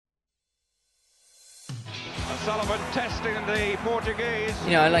O'Sullivan testing the Portuguese.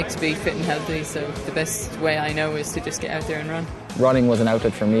 You know, I like to be fit and healthy, so the best way I know is to just get out there and run. Running was an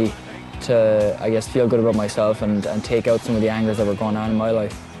outlet for me to, I guess, feel good about myself and take out some of the angers that were going on in my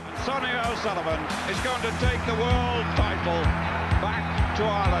life. Sonia O'Sullivan is going to take the world title back to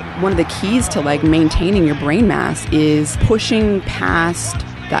Ireland. One of the keys to maintaining your brain mass is pushing past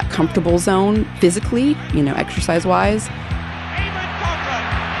that comfortable zone physically, exercise-wise.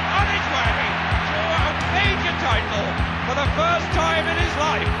 For the first time in his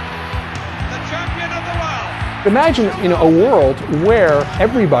life, the champion of the world. Imagine, a world where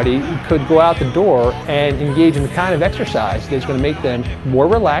everybody could go out the door and engage in the kind of exercise that's going to make them more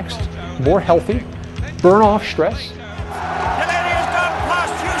relaxed, more healthy, burn off stress. Delaney has gone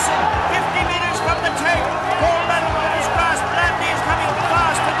past Houston, 50 meters from the tape. Gold medal in his grasp. Blandy is coming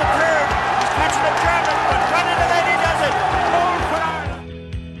fast at the curve. He's catching the German, but Johnny Delaney does it. Gold for Ireland.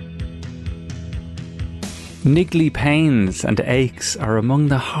 Niggly pains and aches are among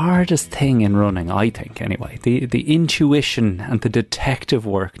the hardest thing in running, I think, anyway. The intuition and the detective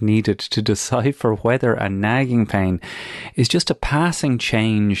work needed to decipher whether a nagging pain is just a passing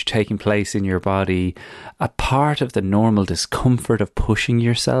change taking place in your body, a part of the normal discomfort of pushing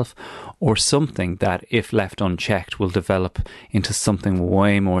yourself, or something that, if left unchecked, will develop into something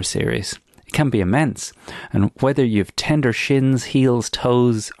way more serious. Can be immense, and whether you've tender shins, heels,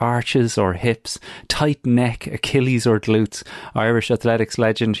 toes, arches or hips, tight neck, Achilles or glutes, Irish athletics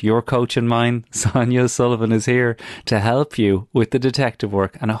legend, your coach and mine, Sonia O'Sullivan, is here to help you with the detective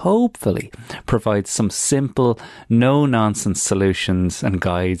work and hopefully provide some simple, no-nonsense solutions and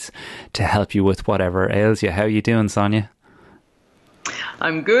guides to help you with whatever ails you. How are you doing, Sonia?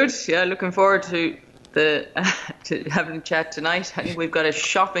 I'm good. Yeah, looking forward to having a chat tonight. I think we've got a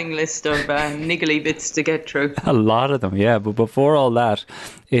shopping list of niggly bits to get through. A lot of them, yeah. But before all that,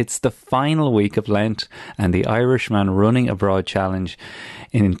 it's the final week of Lent and the Irishman Running Abroad Challenge,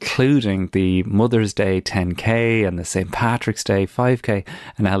 including the Mother's Day 10K and the St. Patrick's Day 5K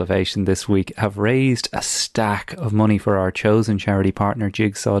and Elevation this week, have raised a stack of money for our chosen charity partner,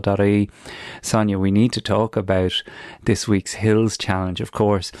 Jigsaw.ie. Sonia, we need to talk about this week's Hills Challenge, of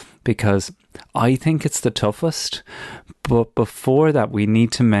course, because I think it's the toughest. But before that, we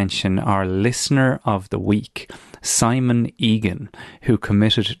need to mention our listener of the week, Simon Egan, who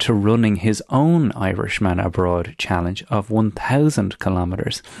committed to running his own Irishman Abroad challenge of 1,000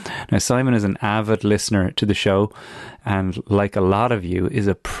 kilometres. Now, Simon is an avid listener to the show and, like a lot of you, is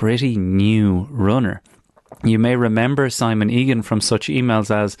a pretty new runner. You may remember Simon Egan from such emails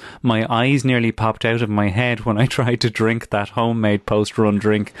as, "My eyes nearly popped out of my head when I tried to drink that homemade post-run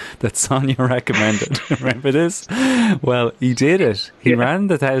drink that Sonia recommended." Remember this? Well, he did it. He ran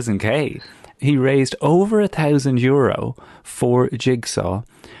the 1,000k. He raised over €1,000 for Jigsaw.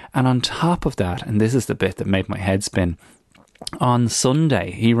 And on top of that, and this is the bit that made my head spin, on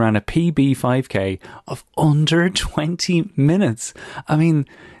Sunday, he ran a PB 5k of under 20 minutes. I mean,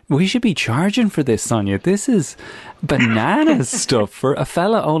 we should be charging for this, Sonia. This is bananas stuff for a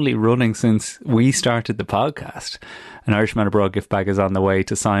fella only running since we started the podcast. An Irishman Abroad gift bag is on the way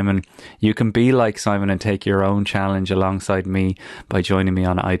to Simon. You can be like Simon and take your own challenge alongside me by joining me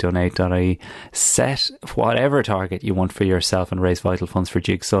on idonate.ie. Set whatever target you want for yourself and raise vital funds for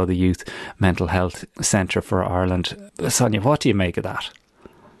Jigsaw, the Youth Mental Health Centre for Ireland. Sonia, what do you make of that?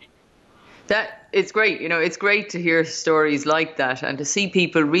 It's great. It's great to hear stories like that and to see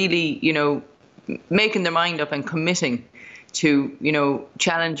people really, making their mind up and committing to,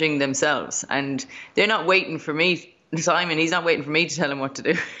 challenging themselves. And they're not waiting for me, Simon, he's not waiting for me to tell him what to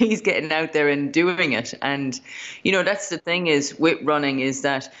do. He's getting out there and doing it. And, that's the thing is with running is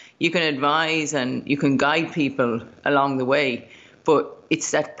that you can advise and you can guide people along the way, but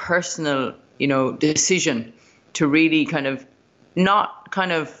it's that personal, decision to really not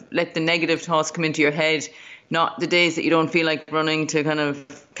let the negative thoughts come into your head, not the days that you don't feel like running to kind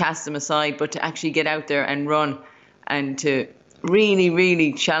of cast them aside, but to actually get out there and run and to really,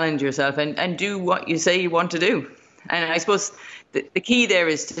 really challenge yourself and do what you say you want to do. And I suppose the key there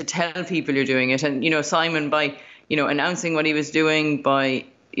is to tell people you're doing it. And, Simon, by, announcing what he was doing, by,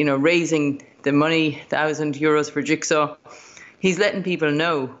 raising the money, €1,000 for Jigsaw, he's letting people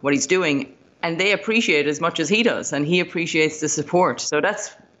know what he's doing. And they appreciate it as much as he does. And he appreciates the support. So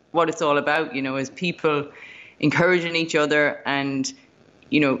that's what it's all about, is people encouraging each other and,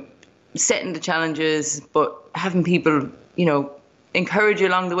 setting the challenges, but having people, encourage you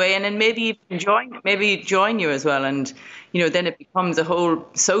along the way and then maybe join you as well. And, then it becomes a whole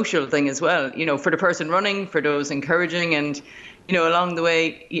social thing as well, for the person running, for those encouraging and, along the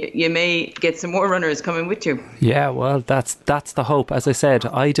way, you may get some more runners coming with you. Yeah, well, that's the hope. As I said,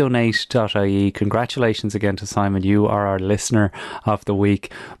 idonate.ie. Congratulations again to Simon. You are our listener of the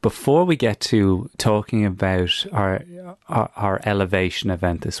week. Before we get to talking about our elevation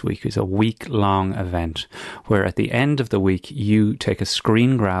event this week, it's a week-long event where at the end of the week you take a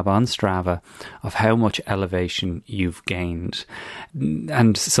screen grab on Strava of how much elevation you've gained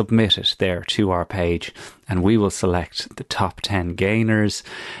and submit it there to our page, and we will select the top 10 gainers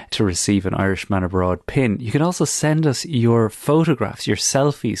to receive an Irishman Abroad pin. You can also send us your photographs, your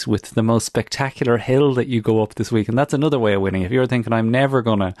selfies with the most spectacular hill that you go up this week, and that's another way of winning. If you're thinking, I'm never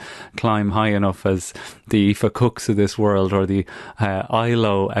going to climb high enough as the Aoife Cooks of this world or the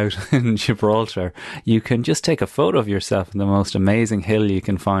ILO out in Gibraltar, you can just take a photo of yourself in the most amazing hill you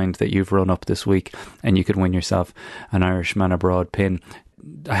can find that you've run up this week, and you could win yourself an Irishman Abroad pin.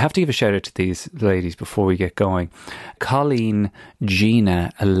 I have to give a shout out to these ladies before we get going. Colleen,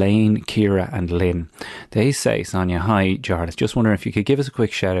 Gina, Elaine, Ciara and Lynn. They say, Sonia, hi Jarlath, just wondering if you could give us a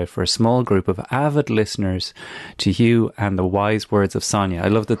quick shout out for a small group of avid listeners to you and the wise words of Sonia. I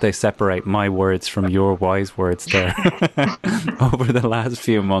love that they separate my words from your wise words there. Over the last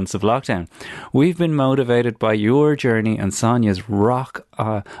few months of lockdown, we've been motivated by your journey and Sonia's rock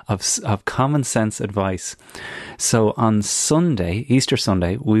of common sense advice. So on Sunday, Easter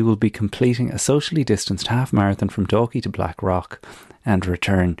Sunday, we will be completing a socially distanced half marathon from Dalkey to Blackrock and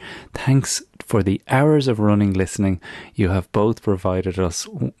return. Thanks for the hours of running listening you have both provided us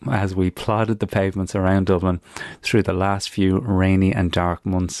as we plodded the pavements around Dublin through the last few rainy and dark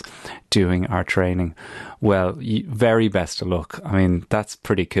months doing our training. Well, very best of luck. I mean, that's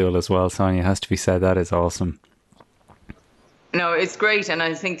pretty cool as well, Sonia, has to be said. That is awesome. No, it's great, and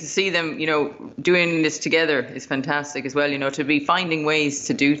I think to see them, doing this together is fantastic as well. To be finding ways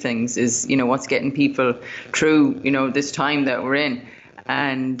to do things is, what's getting people through, this time that we're in.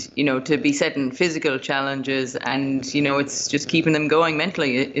 And, to be setting physical challenges and, it's just keeping them going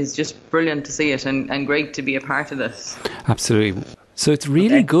mentally is just brilliant to see it and great to be a part of this. Absolutely. So it's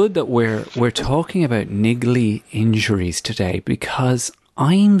really good that we're talking about niggly injuries today, because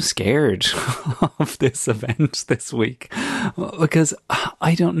I'm scared of this event this week, because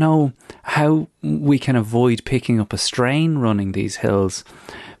I don't know how we can avoid picking up a strain running these hills.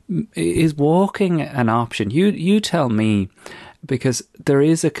 Is walking an option? You tell me, because there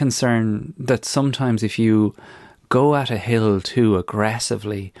is a concern that sometimes if you go at a hill too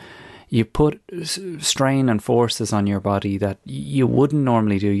aggressively, you put strain and forces on your body that you wouldn't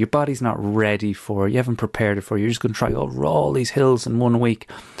normally do. Your body's not ready for, you haven't prepared it for. You're just going to try over all these hills in 1 week.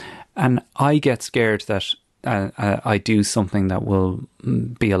 And I get scared that I do something that will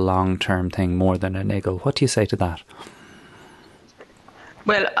be a long-term thing more than a niggle. What do you say to that?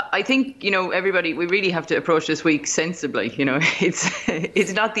 Well, I think, everybody, we really have to approach this week sensibly.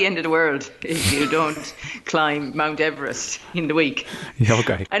 It's not the end of the world if you don't climb Mount Everest in the week. Yeah,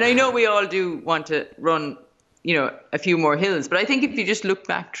 okay. And I know we all do want to run, a few more hills. But I think if you just look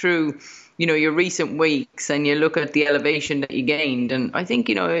back through, your recent weeks and you look at the elevation that you gained, and I think,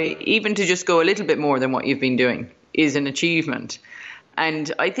 even to just go a little bit more than what you've been doing is an achievement.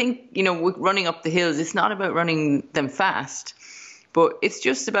 And I think, with running up the hills, it's not about running them fast. But it's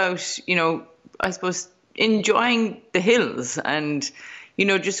just about, I suppose, enjoying the hills and,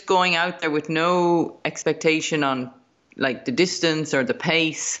 just going out there with no expectation on like the distance or the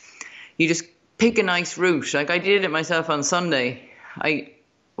pace. You just pick a nice route. Like I did it myself on Sunday. I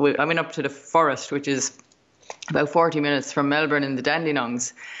went up to the forest, which is about 40 minutes from Melbourne in the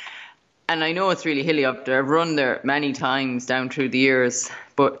Dandenongs. And I know it's really hilly up there. I've run there many times down through the years,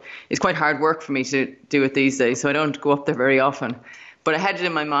 but it's quite hard work for me to do it these days. So I don't go up there very often. But I had it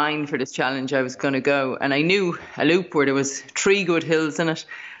in my mind for this challenge I was going to go. And I knew a loop where there was 3 good hills in it.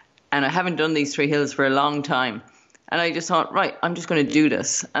 And I haven't done these 3 hills for a long time. And I just thought, right, I'm just going to do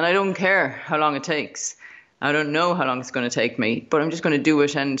this. And I don't care how long it takes. I don't know how long it's going to take me, but I'm just going to do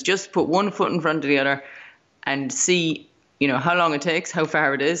it and just put one foot in front of the other and see, how long it takes, how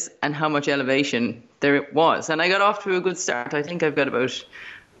far it is, and how much elevation there was. And I got off to a good start. I think I've got about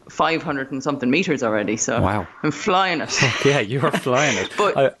 500 and something meters already, so wow. I'm flying it. Yeah, you are flying it.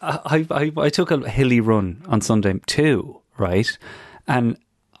 But I took a hilly run on Sunday too, right? And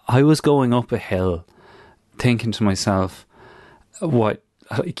I was going up a hill thinking to myself, what,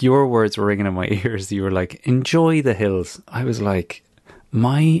 like your words were ringing in my ears. You were like, enjoy the hills. I was like,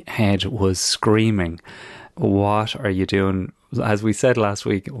 my head was screaming, what are you doing? As we said last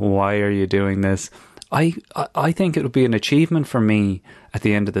week, why are you doing this? I think it would be an achievement for me at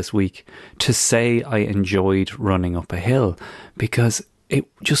the end of this week to say I enjoyed running up a hill, because it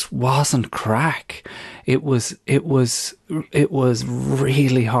just wasn't crack. It was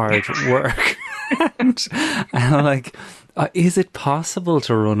really hard work. and like, is it possible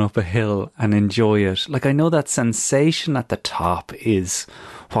to run up a hill and enjoy it? Like, I know that sensation at the top is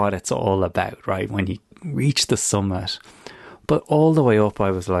what it's all about, right? When you reach the summit. But all the way up,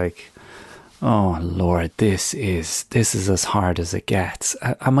 I was like, oh Lord, this is as hard as it gets.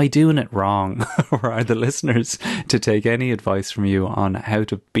 Am I doing it wrong? Or are the listeners to take any advice from you on how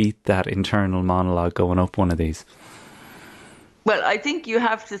to beat that internal monologue going up one of these? Well, I think you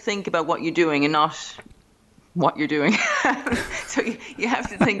have to think about what you're doing and not what you're doing. So you have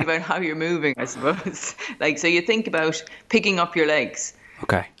to think about how you're moving, I suppose. Like, so you think about picking up your legs.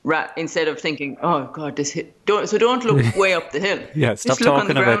 Okay. Instead of thinking, oh God, this hill. Don't look way up the hill. Yeah, stop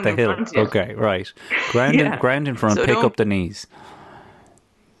talking about the hill. Okay, right. Ground in front, so pick up the knees.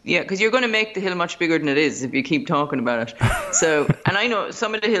 Yeah, because you're going to make the hill much bigger than it is if you keep talking about it. So, and I know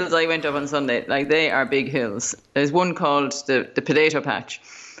some of the hills I went up on Sunday, like, they are big hills. There's one called the Potato Patch,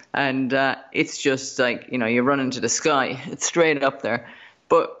 and it's just like, you know, you're running to the sky. It's straight up there.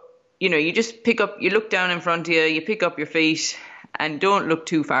 But, you know, you just you look down in front of you, you pick up your feet, and don't look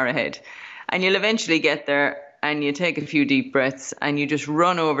too far ahead. And you'll eventually get there, and you take a few deep breaths, and you just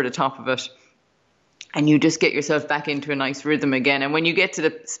run over the top of it, and you just get yourself back into a nice rhythm again. And when you get to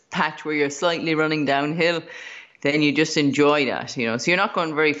the patch where you're slightly running downhill, then you just enjoy that, you know. So you're not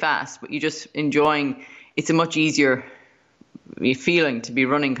going very fast, but you're just enjoying. It's a much easier feeling to be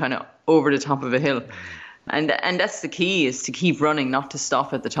running kind of over the top of a hill. And that's the key, is to keep running, not to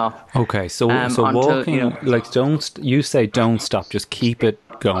stop at the top. Okay, so walking, you know, like, don't stop, just keep it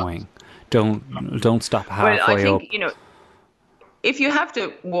going. Don't stop halfway up. Well, I think, you know, if you have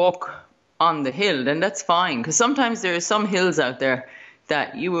to walk on the hill, then that's fine, because sometimes there are some hills out there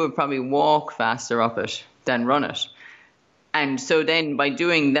that you would probably walk faster up it than run it. And so then by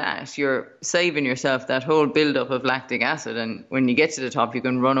doing that, you're saving yourself that whole build-up of lactic acid, and when you get to the top, you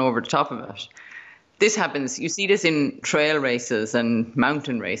can run over the top of it. This happens, you see this in trail races and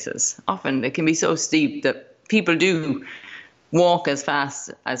mountain races. Often it can be so steep that people do walk as fast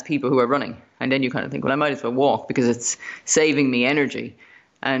as people who are running. And then you kind of think, well, I might as well walk because it's saving me energy.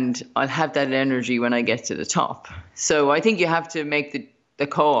 And I'll have that energy when I get to the top. So I think you have to make the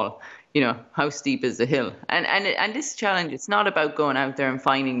call, you know, how steep is the hill? And this challenge, it's not about going out there and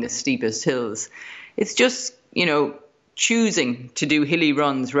finding the steepest hills. It's just, you know, choosing to do hilly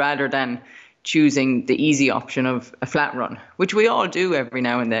runs rather than choosing the easy option of a flat run, which we all do every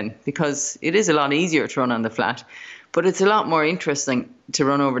now and then, because it is a lot easier to run on the flat, but it's a lot more interesting to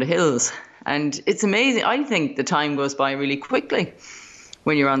run over the hills. And it's amazing. I think the time goes by really quickly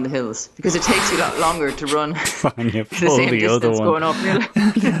when you're on the hills, because it takes you a lot longer to run Fine, you the same the distance other one. going uphill.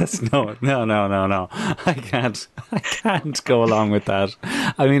 Yes, no. I can't go along with that.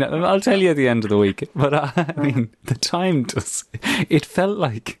 I mean, I'll tell you at the end of the week, but I mean, the time it felt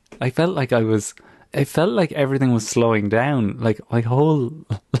like everything was slowing down. Like my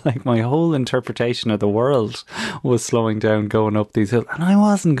whole interpretation of the world was slowing down going up these hills, and I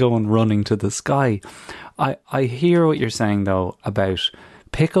wasn't going running to the sky. I hear what you're saying though about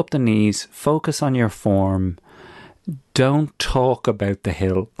pick up the knees, focus on your form, don't talk about the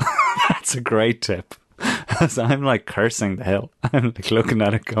hill. That's a great tip. As I'm like cursing the hill. I'm like looking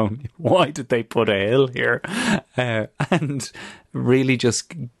at it going, why did they put a hill here? And really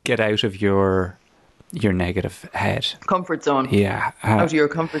just get out of your negative head. Comfort zone. Yeah. Out of your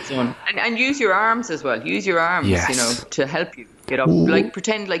comfort zone. And use your arms as well. Use your arms, yes, you know, to help you get up. Ooh. Like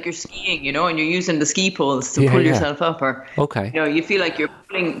pretend like you're skiing, you know, and you're using the ski poles to pull yourself up. Or, okay. You know, you feel like you're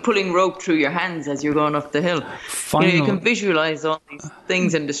pulling rope through your hands as you're going up the hill. You know, you can visualize all these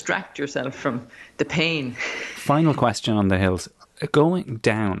things and distract yourself from the pain. Final question on the hills. Going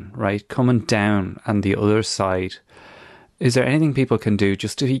down, right? Coming down on the other side. Is there anything people can do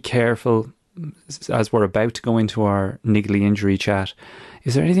just to be careful as we're about to go into our niggly injury chat?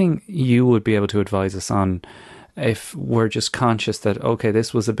 Is there anything you would be able to advise us on if we're just conscious that, okay,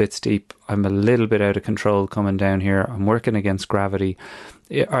 this was a bit steep, I'm a little bit out of control coming down here, I'm working against gravity?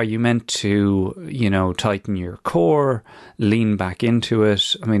 Are you meant to, you know, tighten your core, lean back into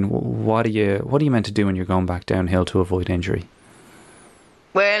it? I mean, what are you meant to do when you're going back downhill to avoid injury?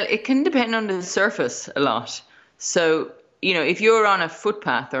 Well, it can depend on the surface a lot. So, you know, if you're on a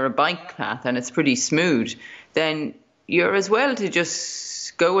footpath or a bike path and it's pretty smooth, then you're as well to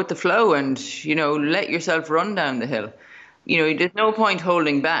just go with the flow and, you know, let yourself run down the hill. You know, there's no point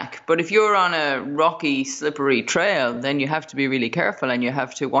holding back. But if you're on a rocky, slippery trail, then you have to be really careful and you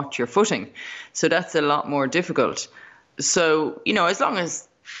have to watch your footing. So that's a lot more difficult. So, you know, as long as,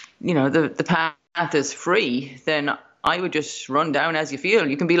 you know, the path is free, then I would just run down as you feel.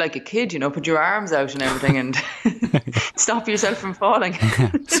 You can be like a kid, put your arms out and everything and stop yourself from falling.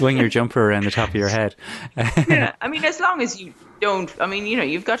 Swing your jumper around the top of your head. Yeah, I mean, as long as you don't, I mean,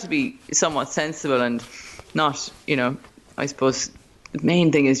 you've got to be somewhat sensible and not, I suppose the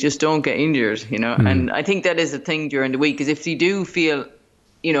main thing is just don't get injured, And I think that is a thing during the week, is if you do feel,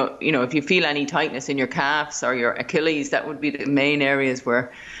 if you feel any tightness in your calves or your Achilles, that would be the main areas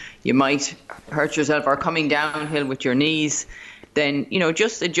where you might hurt yourself, or coming downhill with your knees, then,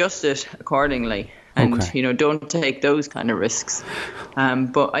 just adjust it accordingly. And, don't take those kind of risks.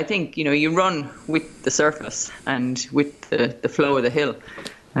 But I think, you run with the surface and with the flow of the hill.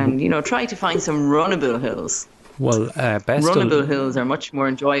 And, try to find some runnable hills. Well, runnable hills are much more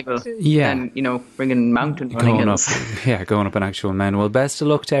enjoyable than, bringing mountain running hills. Going up an actual mountain. Well, best of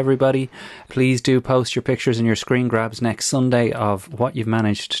luck to everybody. Please do post your pictures and your screen grabs next Sunday of what you've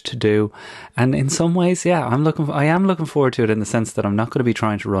managed to do. And in some ways, I am looking forward to it, in the sense that I'm not going to be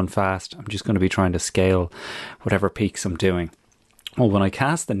trying to run fast. I'm just going to be trying to scale whatever peaks I'm doing. Well, when I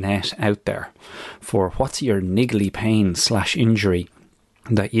cast the net out there for what's your niggly pain / injury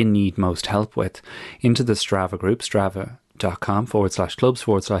that you need most help with, into the Strava group,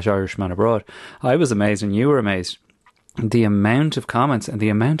 strava.com/clubs/Irishman abroad, I was amazed, and you were amazed, the amount of comments and the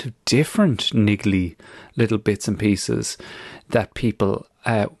amount of different niggly little bits and pieces that people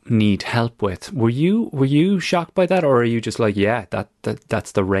need help with. Were you shocked by that, or are you just like,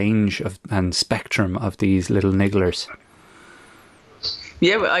 that's the range of and spectrum of these little nigglers?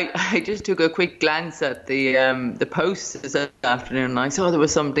 Yeah, well, I just took a quick glance at the posts this afternoon, and I saw there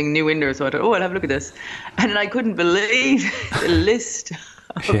was something new in there, so I thought, I'll have a look at this. And I couldn't believe the list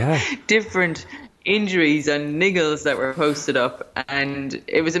of different injuries and niggles that were posted up. And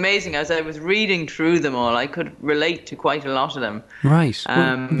it was amazing. As I was reading through them all, I could relate to quite a lot of them. Right.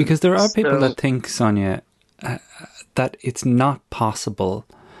 Because there are people that think, Sonia, that it's not possible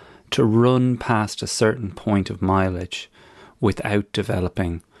to run past a certain point of mileage without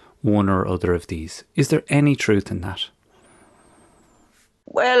developing one or other of these. Is there any truth in that?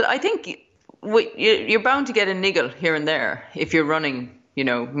 Well, I think you're bound to get a niggle here and there if you're running,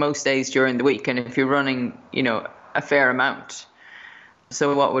 most days during the week, and if you're running, a fair amount.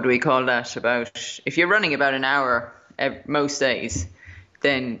 So what would we call that? If you're running about an hour most days,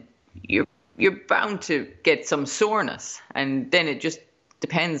 then you're bound to get some soreness, and then it just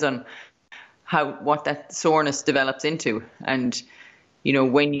depends on what that soreness develops into. And,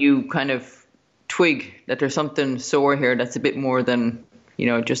 when you kind of twig that there's something sore here that's a bit more than,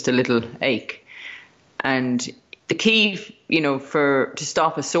 just a little ache. And the key, to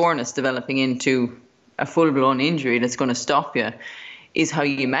stop a soreness developing into a full-blown injury that's going to stop you is how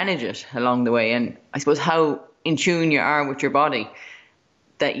you manage it along the way. And I suppose how in tune you are with your body,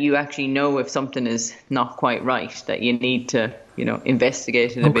 that you actually know if something is not quite right, that you need to,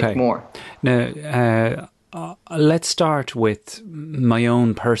 investigate it a bit more. Now, let's start with my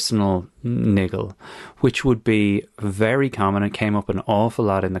own personal niggle, which would be very common. It came up an awful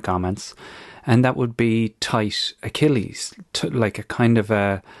lot in the comments, and that would be tight Achilles, like a kind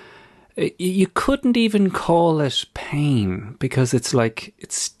of you couldn't even call it pain, because it's like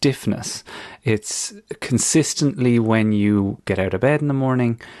it's stiffness. It's consistently when you get out of bed in the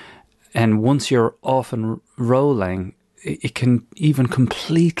morning, and once you're off and rolling, it can even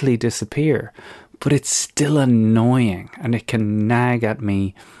completely disappear, but it's still annoying and it can nag at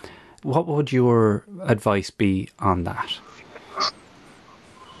me. What would your advice be on that?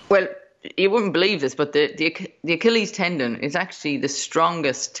 Well, you wouldn't believe this, but the Achilles tendon is actually the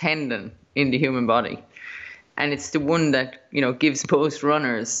strongest tendon in the human body. And it's the one that, gives most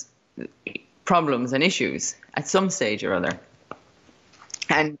runners problems and issues at some stage or other.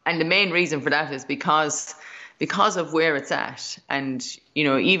 And the main reason for that is because of where it's at. And,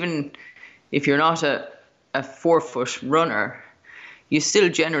 even if you're not a 4-foot runner, you still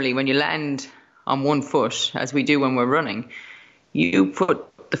generally, when you land on one foot, as we do when we're running, you put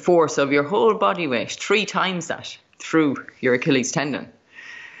the force of your whole body weight, 3 times that, through your Achilles tendon.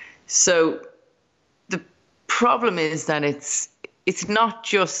 So the problem is that it's not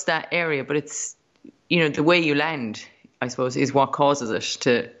just that area, but it's, the way you land, I suppose, is what causes it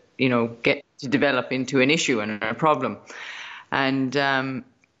to, get to develop into an issue and a problem. And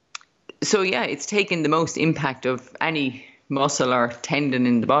it's taken the most impact of any muscle or tendon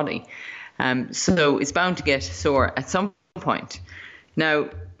in the body. So it's bound to get sore at some point. Now,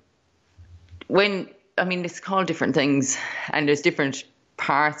 it's called different things, and there's different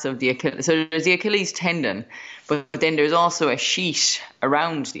parts of the Achilles. So there's the Achilles tendon, but then there's also a sheet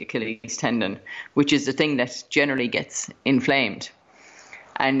around the Achilles tendon, which is the thing that generally gets inflamed.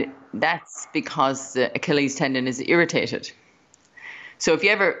 And that's because the Achilles tendon is irritated. So if you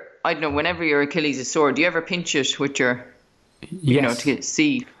ever, I don't know, whenever your Achilles is sore, do you ever pinch it with your, you know, to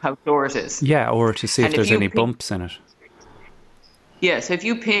see how sore it is? Yeah, or to see if there's any bumps in it. Yeah, so if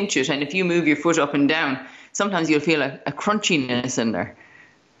you pinch it and if you move your foot up and down, sometimes you'll feel a crunchiness in there.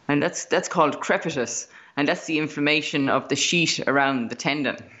 And that's called crepitus. And that's the inflammation of the sheet around the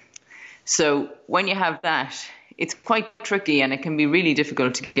tendon. So when you have that, it's quite tricky and it can be really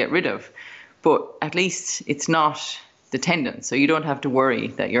difficult to get rid of. But at least it's not the tendon. So you don't have to worry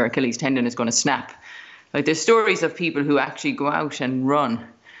that your Achilles tendon is going to snap. Like there's stories of people who actually go out and run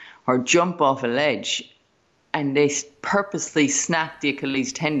or jump off a ledge and they purposely snap the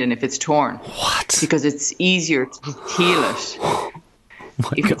Achilles tendon if it's torn. What? Because it's easier to heal it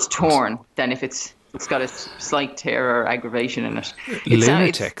if it's torn than if it's got a slight tear or aggravation in it.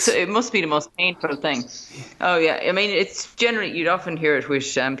 Lunatics. It must be the most painful thing. Oh, yeah. I mean, it's generally, you'd often hear it with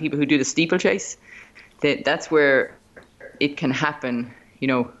people who do the steeplechase. That's where it can happen, you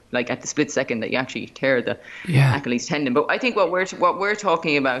know, like at the split second that you actually tear the Achilles tendon. But I think what we're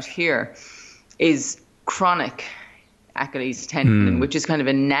talking about here is chronic Achilles tendon, which is kind of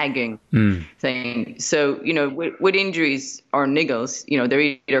a nagging thing. So, you know, with injuries or niggles, you know, they're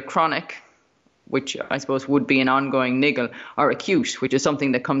either chronic, which I suppose would be an ongoing niggle, or acute, which is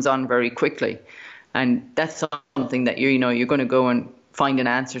something that comes on very quickly. And that's something that you're going to go and find an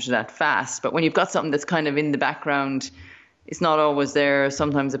answer to that fast. But when you've got something that's kind of in the background, it's not always there.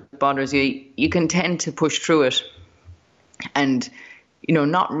 Sometimes it bothers you. You can tend to push through it and, you know,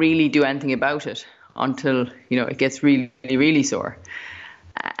 not really do anything about it until, you know, it gets really, really sore.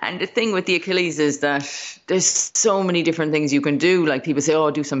 And the thing with the Achilles is that there's so many different things you can do. Like people say, oh,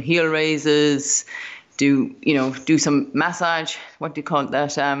 do some heel raises, do some massage. What do you call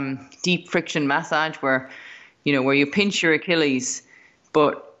that? Deep friction massage where you pinch your Achilles,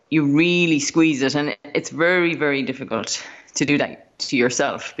 but you really squeeze it. And it's very, very difficult to do that to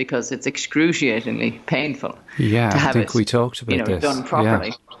yourself because it's excruciatingly painful. Yeah, to have I think we talked about this. Done properly.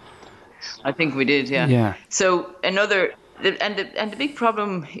 Yeah. I think we did, yeah. Yeah. So the big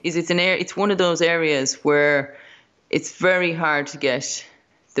problem is it's one of those areas where it's very hard to get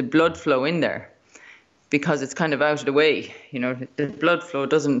the blood flow in there because it's kind of out of the way. You know, the blood flow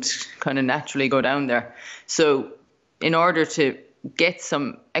doesn't kind of naturally go down there. So in order to get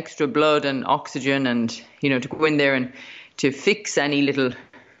some extra blood and oxygen and, you know, to go in there and to fix any little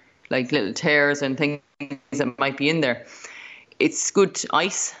tears and things that might be in there, it's good to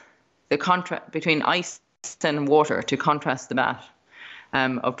ice. The contrast between ice and water to contrast the bath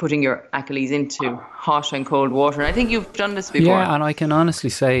of putting your Achilles into hot and cold water. And I think you've done this before. Yeah, and I can honestly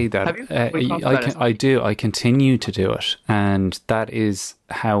say that I do. I continue to do it, and that is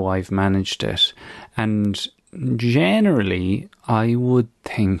how I've managed it. And generally, I would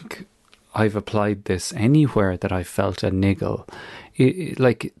think I've applied this anywhere that I felt a niggle.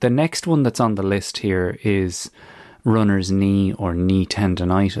 Like the next one that's on the list here is runner's knee or knee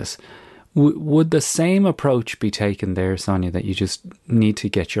tendonitis. Would the same approach be taken there, Sonia, that you just need to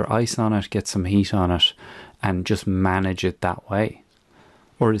get your ice on it, get some heat on it, and just manage it that way?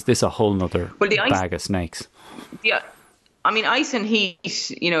 Or is this a whole nother bag of snakes? Yeah, I mean, ice and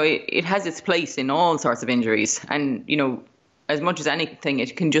heat, you know, it has its place in all sorts of injuries. And, you know, as much as anything,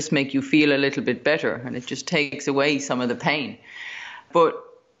 it can just make you feel a little bit better and it just takes away some of the pain. But,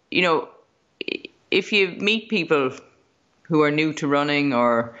 you know, if you meet people who are new to running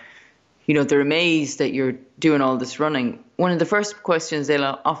or, you know, they're amazed that you're doing all this running, one of the first questions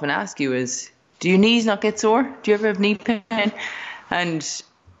they'll often ask you is, do your knees not get sore? Do you ever have knee pain? And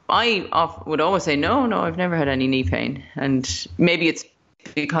I would always say, no, I've never had any knee pain. And maybe it's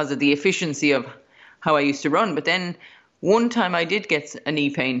because of the efficiency of how I used to run. But then one time I did get a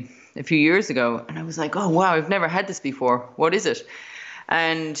knee pain a few years ago and I was like, oh, wow, I've never had this before. What is it?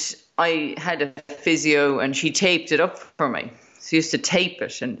 And I had a physio and she taped it up for me. So you used to tape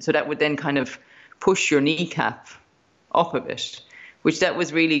it, and so that would then kind of push your kneecap up a bit, which that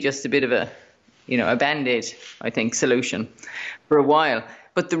was really just a bit of a Band-Aid, I think, solution for a while.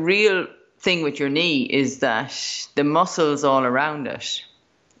 But the real thing with your knee is that the muscles all around it,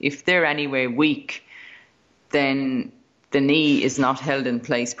 if they're anyway weak, then the knee is not held in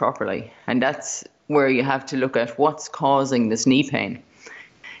place properly. And that's where you have to look at what's causing this knee pain.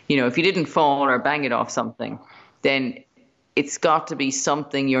 You know, if you didn't fall or bang it off something, then it's got to be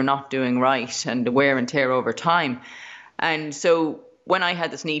something you're not doing right and the wear and tear over time. And so when I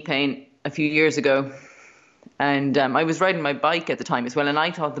had this knee pain a few years ago, and I was riding my bike at the time as well, and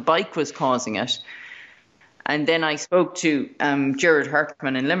I thought the bike was causing it. And then I spoke to Jared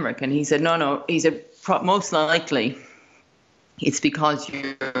Hartman in Limerick, and he said, no, he said, most likely it's because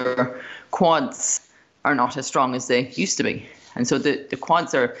your quads are not as strong as they used to be. And so the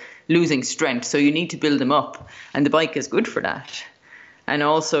quads are losing strength. So you need to build them up. And the bike is good for that. And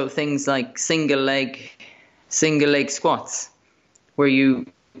also things like single leg squats, where you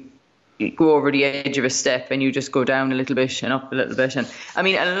go over the edge of a step and you just go down a little bit and up a little bit. And I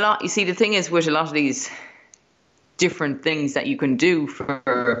mean, you see, the thing is with a lot of these different things that you can do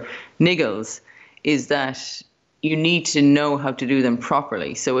for niggles is that you need to know how to do them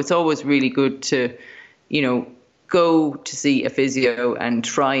properly. So it's always really good to, go to see a physio and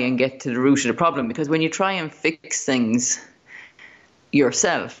try and get to the root of the problem, because when you try and fix things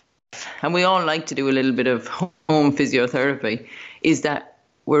yourself, and we all like to do a little bit of home physiotherapy, is that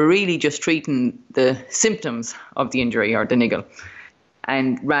we're really just treating the symptoms of the injury or the niggle,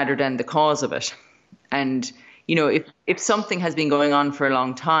 and rather than the cause of it. And if something has been going on for a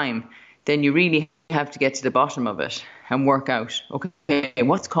long time, then you really have to get to the bottom of it and work out, okay,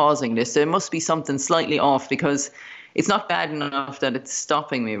 what's causing this? There must be something slightly off, because it's not bad enough that it's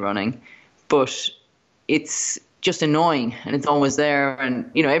stopping me running, but it's just annoying and it's always there.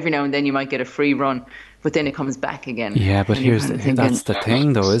 And, every now and then you might get a free run, but then it comes back again. Yeah, but that's the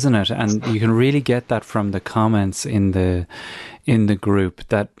thing though, isn't it? And you can really get that from the comments in the group,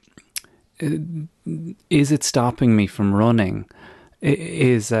 that is it stopping me from running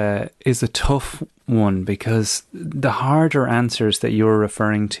is a tough one, because the harder answers that you're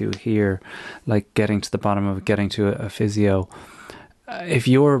referring to here, like getting to the bottom of it, getting to a physio, if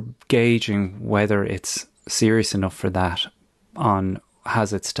you're gauging whether it's serious enough for that on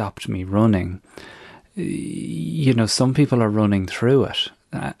has it stopped me running, some people are running through it.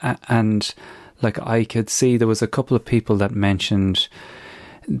 And like I could see there was a couple of people that mentioned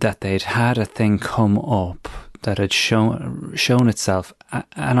that they'd had a thing come up that had shown itself,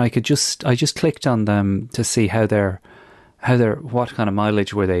 and I just clicked on them to see how they're what kind of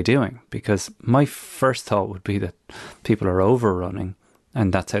mileage were they doing, because my first thought would be that people are overrunning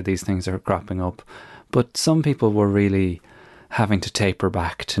and that's how these things are cropping up. But some people were really having to taper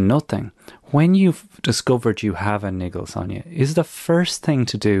back to nothing. When you've discovered you have a niggle, Sonia, is the first thing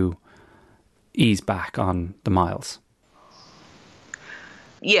to do ease back on the miles?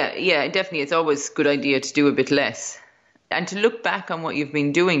 Yeah, definitely. It's always a good idea to do a bit less and to look back on what you've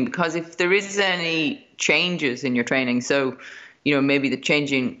been doing, because if there is any changes in your training, so, maybe the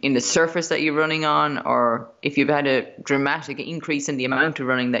changing in the surface that you're running on, or if you've had a dramatic increase in the amount of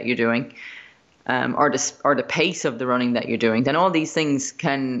running that you're doing, or the pace of the running that you're doing, then all these things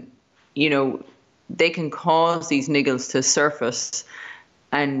can, they can cause these niggles to surface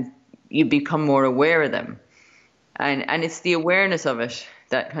and you become more aware of them. And it's the awareness of it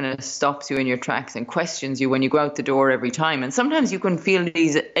that kind of stops you in your tracks and questions you when you go out the door every time. And sometimes you can feel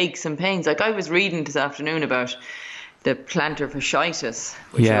these aches and pains. Like I was reading this afternoon about the plantar fasciitis,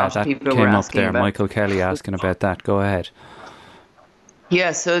 which a lot of people were asking about. Yeah, that came up there. Michael Kelly asking about that. Go ahead.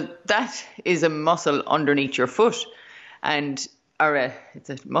 Yeah, so that is a muscle underneath your foot, and it's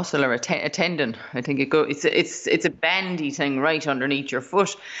a muscle or a tendon. I think it's a bandy thing right underneath your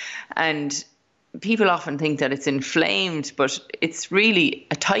foot, and people often think that it's inflamed, but it's really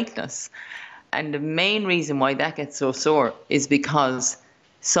a tightness. And the main reason why that gets so sore is because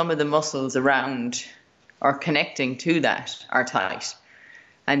some of the muscles around or connecting to that are tight.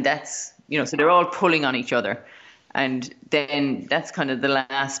 And that's, so they're all pulling on each other. And then that's kind of the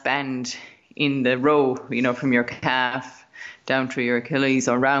last band in the row, from your calf down through your Achilles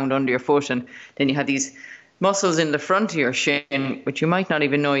or round under your foot. And then you have these muscles in the front of your shin, which you might not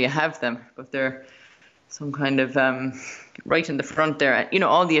even know you have them, but they're some kind of right in the front there.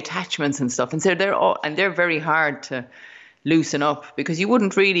 All the attachments and stuff, and so they're very hard to loosen up, because you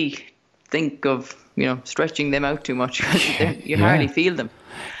wouldn't really think of stretching them out too much, because you hardly feel them.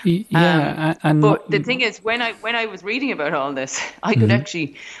 Yeah, but the thing is, when I was reading about all this, I could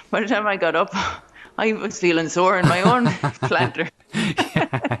actually, by the time I got up, I was feeling sore in my own plantar.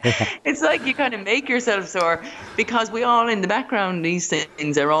 It's like you kind of make yourself sore, because we all in the background, these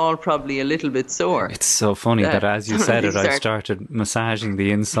things are all probably a little bit sore. It's so funny that as you said it, I started massaging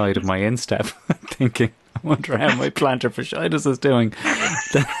the inside of my instep, thinking, I wonder how my plantar fasciitis is doing.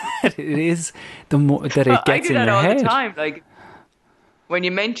 That it is the more that it gets in your head. I do that all the time. Like when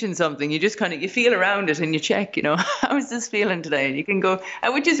you mention something, you just kind of, you feel around it and you check, how is this feeling today? And you can go,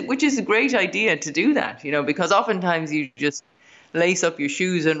 which is a great idea to do that, because oftentimes you just lace up your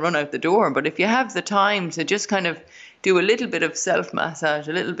shoes and run out the door. But if you have the time to just kind of do a little bit of self-massage,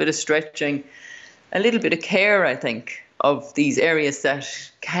 a little bit of stretching, a little bit of care, I think, of these areas that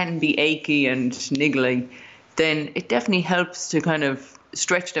can be achy and niggly, then it definitely helps to kind of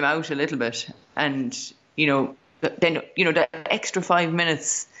stretch them out a little bit and, then, that extra 5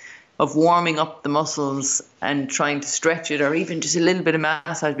 minutes of warming up the muscles and trying to stretch it, or even just a little bit of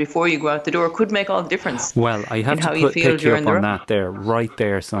massage before you go out the door, could make all the difference. Well, I have in to how you feel pick you during up the on run. that there, right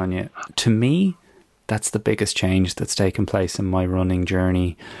there, Sonia. To me, that's the biggest change that's taken place in my running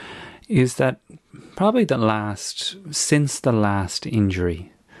journey, is that probably since the last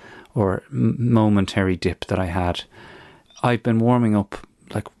injury or momentary dip that I had, I've been warming up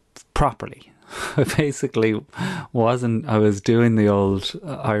like properly. I basically I was doing the old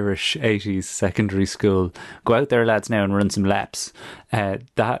Irish 80s secondary school, go out there lads now and run some laps.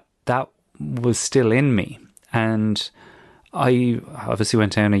 That was still in me. And I obviously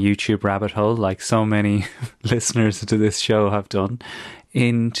went down a YouTube rabbit hole, like so many listeners to this show have done,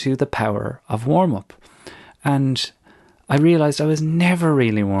 into the power of warm-up. And I realised I was never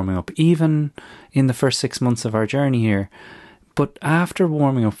really warming up, even in the first 6 months of our journey here. But after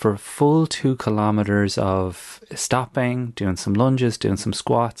warming up for a full 2 kilometres of stopping, doing some lunges, doing some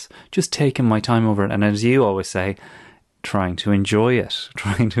squats, just taking my time over it, and as you always say, trying to enjoy it,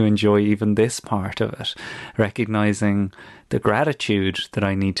 trying to enjoy even this part of it, recognising the gratitude that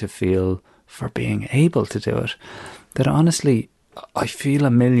I need to feel for being able to do it, that honestly, I feel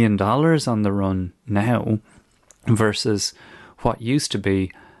 $1 million on the run now versus what used to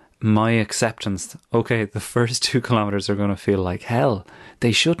be my acceptance. Okay, the first 2 kilometres are going to feel like hell.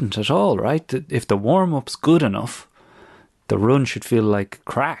 They shouldn't at all, right? If the warm-up's good enough, the run should feel like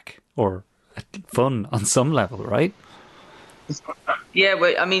crack or fun on some level, right? Yeah,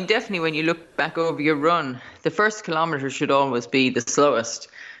 well, I mean, definitely when you look back over your run, the first kilometre should always be the slowest,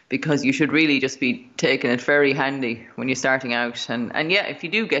 because you should really just be taking it very handy when you're starting out. And yeah, if you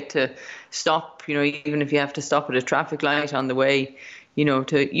do get to stop, even if you have to stop at a traffic light on the way,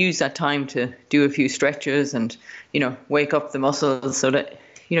 to use that time to do a few stretches and, wake up the muscles so that,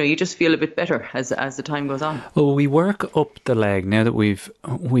 you just feel a bit better as the time goes on. Well, we work up the leg now that we've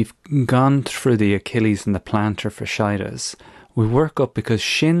gone through the Achilles and the plantar fasciitis. We work up because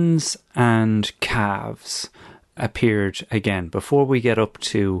shins and calves appeared again before we get up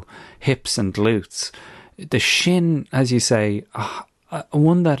to hips and glutes. The shin, as you say,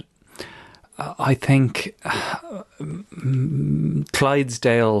 one that I think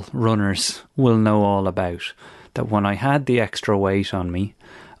Clydesdale runners will know all about, that when I had the extra weight on me,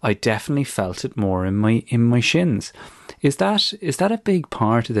 I definitely felt it more in my shins. Is that a big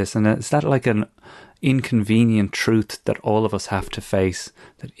part of this? And is that like an inconvenient truth that all of us have to face,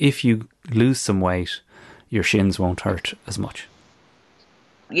 that if you lose some weight, your shins won't hurt as much?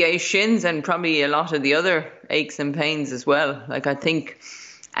 Yeah, your shins and probably a lot of the other aches and pains as well. Like, I think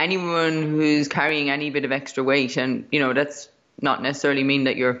anyone who's carrying any bit of extra weight, and that's not necessarily mean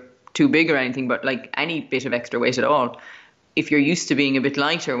that you're too big or anything, but like any bit of extra weight at all, if you're used to being a bit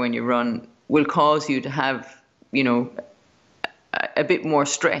lighter when you run, will cause you to have a bit more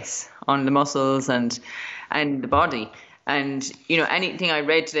stress on the muscles and the body. And anything I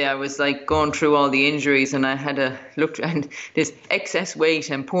read today, I was like going through all the injuries, and I had a look, and this excess weight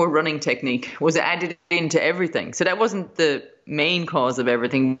and poor running technique was added into everything. So that wasn't the main cause of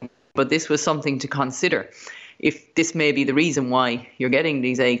everything, but this was something to consider, if this may be the reason why you're getting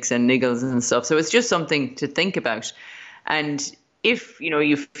these aches and niggles and stuff. So it's just something to think about. And if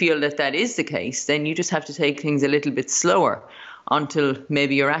you feel that is the case, then you just have to take things a little bit slower until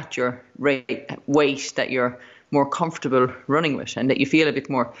maybe you're at your weight that you're more comfortable running with and that you feel a bit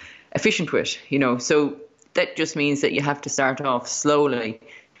more efficient with, So that just means that you have to start off slowly,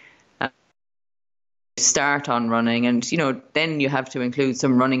 start on running, and then you have to include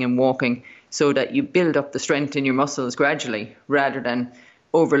some running and walking so that you build up the strength in your muscles gradually rather than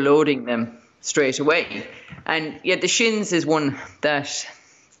overloading them straight away. And yeah, the shins is one that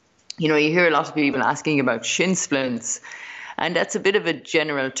you hear a lot of people asking about shin splints, and that's a bit of a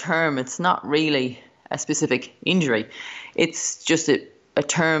general term. It's not really a specific injury. It's just a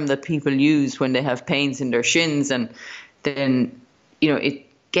term that people use when they have pains in their shins, and then it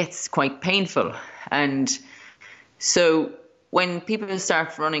gets quite painful. And so when people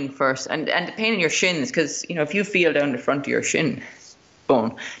start running first, and the pain in your shins, because if you feel down the front of your shin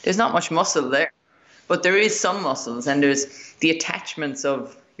bone, there's not much muscle there, but there is some muscles, and there's the attachments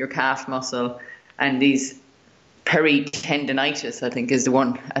of your calf muscle, and these peritendinitis, I think, is the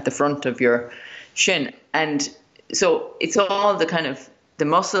one at the front of your shin. And so it's all the kind of the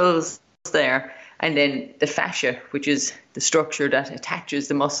muscles there, and then the fascia, which is the structure that attaches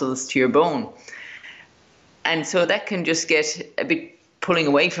the muscles to your bone. And so that can just get a bit pulling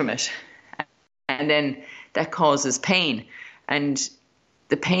away from it, and then that causes pain, and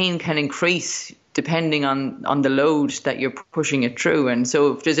the pain can increase depending on the load that you're pushing it through. And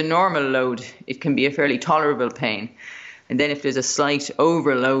so if there's a normal load, it can be a fairly tolerable pain. And then if there's a slight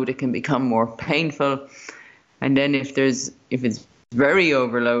overload, it can become more painful. And then if it's very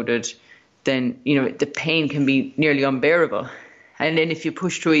overloaded, then, the pain can be nearly unbearable. And then if you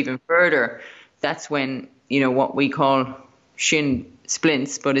push through even further, that's when, what we call shin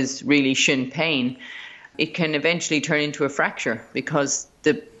splints, but is really shin pain, it can eventually turn into a fracture, because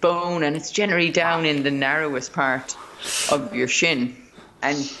the bone, and it's generally down in the narrowest part of your shin,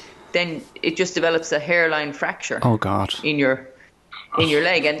 and then it just develops a hairline fracture. Oh God! In your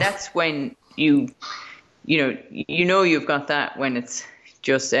leg, and that's when you've got that, when it's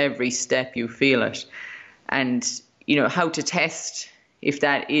just every step you feel it. And how to test if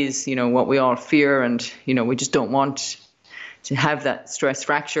that is what we all fear, and we just don't want to have that stress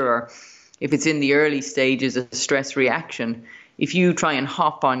fracture, or if it's in the early stages of stress reaction. If you try and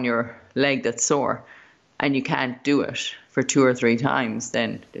hop on your leg that's sore and you can't do it for 2 or 3 times,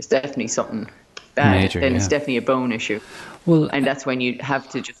 then there's definitely something bad. Major, then yeah. It's definitely a bone issue. Well, and that's when you have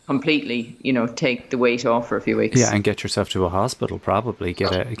to just completely, take the weight off for a few weeks. Yeah, and get yourself to a hospital, probably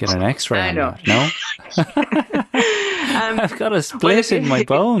get an X-ray. I know. That, no? I've got a split in my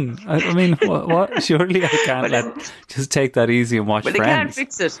bone. I mean, what? Surely I can't just take that easy and watch Friends. They can't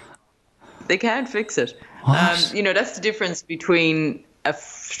fix it. They can't fix it. What? That's the difference between a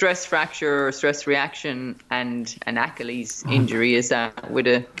stress fracture or stress reaction and an Achilles injury, is that with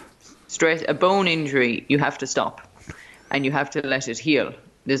a bone injury, you have to stop and you have to let it heal.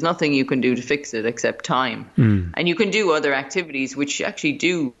 There's nothing you can do to fix it except time. And you can do other activities which actually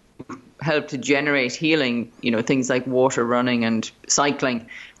do help to generate healing, things like water running and cycling.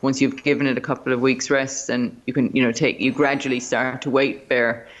 Once you've given it a couple of weeks rest, and you can, you gradually start to weight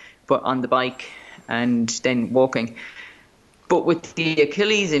bear, but on the bike and then walking. But with the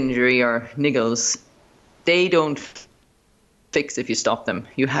Achilles injury or Niggles, they don't fix if you stop them.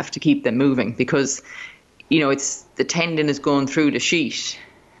 You have to keep them moving, because it's the tendon is going through the sheet,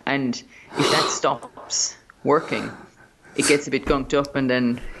 and if that stops working, it gets a bit gunked up, and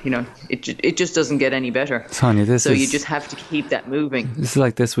then it just doesn't get any better. Sonia, you just have to keep that moving. This is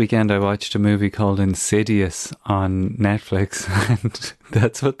like this weekend I watched a movie called Insidious on Netflix, and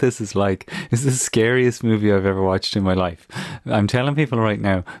that's what this is like. It's the scariest movie I've ever watched in my life. I'm telling people right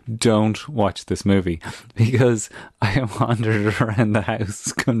now, don't watch this movie, because I wandered around the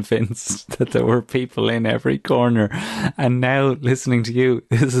house convinced that there were people in every corner, and now listening to you,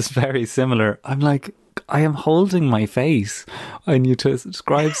 this is very similar. I'm like, I am holding my face when you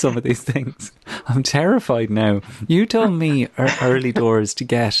describe some of these things. I'm terrified now. You told me early doors to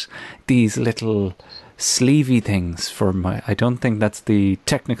get these little sleevey things for my, I don't think that's the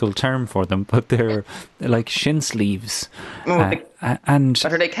technical term for them, but they're like shin sleeves. And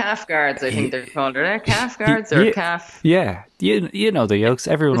what are they, calf guards? I think they're called. Are they calf guards or calf? Yeah, you know the yokes.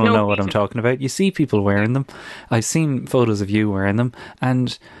 Everyone will know what I'm talking about. You see people wearing them. I've seen photos of you wearing them,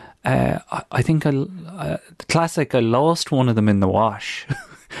 and I think the classic, I lost one of them in the wash.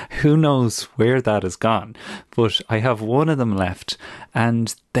 Who knows where that has gone, but I have one of them left,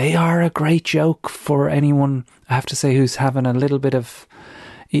 and they are a great joke for anyone, I have to say, who's having a little bit of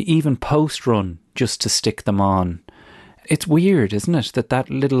even post run just to stick them on. It's weird, isn't it, that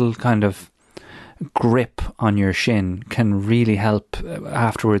little kind of grip on your shin can really help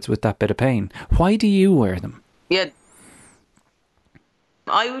afterwards with that bit of pain. Why do you wear them? Yeah,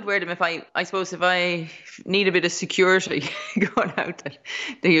 I would wear them if I need a bit of security going out, that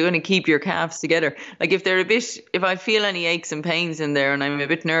you're going to keep your calves together. Like if I feel any aches and pains in there, and I'm a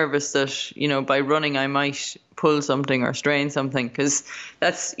bit nervous that, by running I might pull something or strain something, because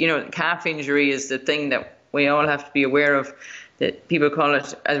that's, calf injury is the thing that we all have to be aware of, that people call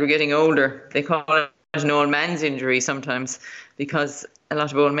it, as we're getting older, they call it an old man's injury sometimes, because a lot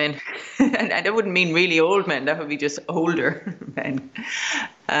of old men, and I wouldn't mean really old men, that would be just older men.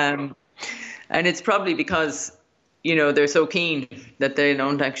 And it's probably because, they're so keen that they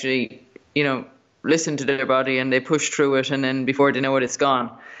don't actually, listen to their body, and they push through it, and then before they know it, it's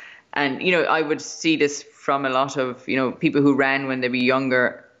gone. And, I would see this from a lot of, people who ran when they were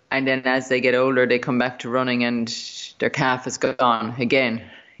younger, and then as they get older, they come back to running and their calf is gone again,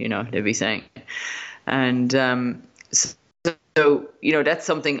 they'd be saying. And so, that's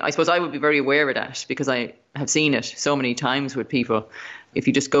something, I suppose I would be very aware of that, because I have seen it so many times with people. If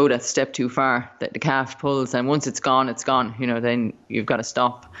you just go that step too far, that the calf pulls, and once it's gone, then you've got to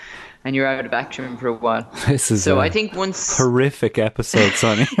stop, and you're out of action for a while. This is I think once horrific episode,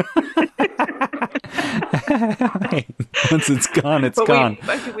 Sonia. Once it's gone, it's gone.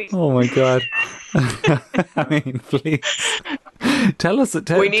 Oh my God. I mean, please. Tell us.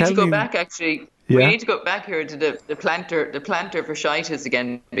 We need to go back, actually. We need to go back here to the plantar fasciitis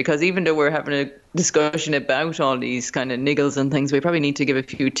again, because even though we're having a discussion about all these kind of niggles and things, we probably need to give a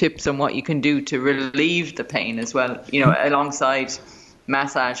few tips on what you can do to relieve the pain as well, alongside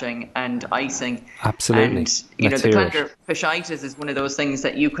massaging and icing. Absolutely. And, the plantar fasciitis is one of those things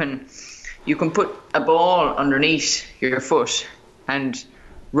that you can put a ball underneath your foot and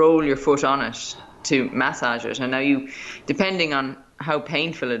roll your foot on it to massage it. And now depending on how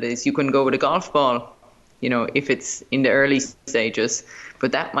painful it is, you can go with a golf ball, if it's in the early stages,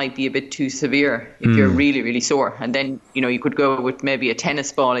 but that might be a bit too severe if you're really, really sore. And then, you could go with maybe a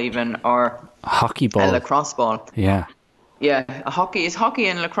tennis ball even, or a hockey ball, a lacrosse ball. Yeah. Yeah, hockey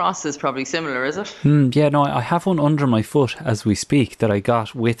and lacrosse is probably similar, is it? Yeah, no, I have one under my foot as we speak that I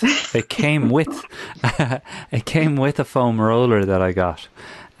got with, it came with a foam roller that I got.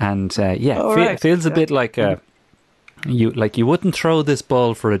 And feels a bit like you wouldn't throw this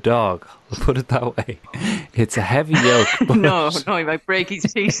ball for a dog. I'll put it that way. It's a heavy yoke. But no, he might break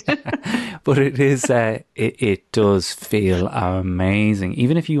his teeth. But it is. It does feel amazing,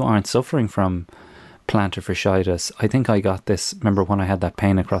 even if you aren't suffering from plantar fasciitis. I think I got this. Remember when I had that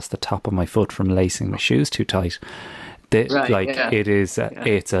pain across the top of my foot from lacing my shoes too tight? It is.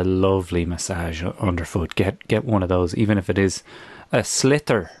 It's a lovely massage underfoot. Get one of those, even if it is a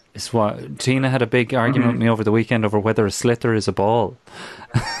slither. Is what Tina had a big argument with me over the weekend over whether a slither is a ball.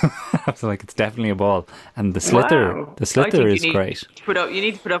 I was like, it's definitely a ball, and the slither is great. You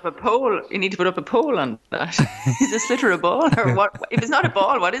need to put up a pole. You need to put up a pole on that. Is a slither a ball, or what? If it's not a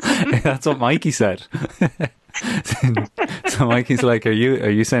ball, what is it? That's what Mikey said. So Mikey's like, are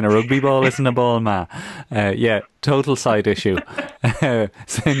you saying a rugby ball isn't a ball, ma? Yeah, total side issue.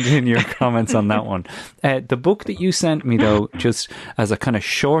 Send in your comments on that one. The book that you sent me, though, just as a kind of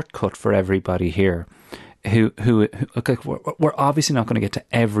shortcut for everybody here, who we're obviously not going to get to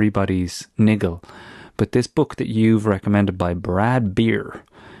everybody's niggle, but this book that you've recommended by Brad Beer,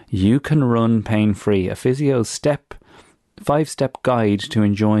 You Can Run Pain-Free, a physio's 5-step guide to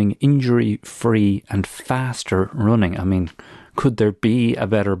enjoying injury-free and faster running. I mean, could there be a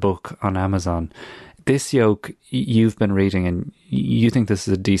better book on Amazon? This yoke you've been reading, and you think this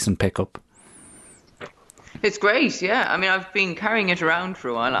is a decent pickup. It's great, yeah. I mean, I've been carrying it around for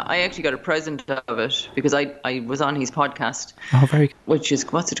a while. I actually got a present of it because I was on his podcast. Oh, very good. Which is,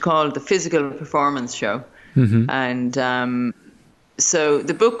 what's it called? The Physical Performance Show. Mm-hmm. And so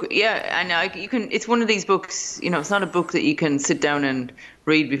the book, and you can. It's one of these books. It's not a book that you can sit down and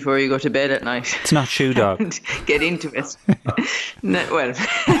read before you go to bed at night. It's not Shoe Dog. And get into it. No, well,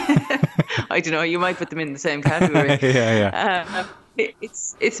 I don't know. You might put them in the same category. Yeah.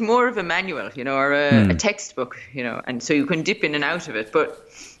 It's more of a manual, or a textbook, and so you can dip in and out of it. But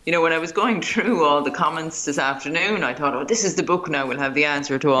when I was going through all the comments this afternoon, I thought, this is the book now. We'll have the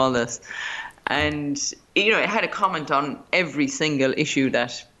answer to all this. And, it had a comment on every single issue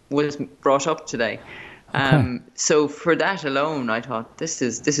that was brought up today. Okay. So for that alone, I thought, this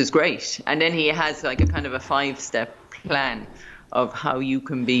is great. And then he has like a kind of a 5-step plan of how you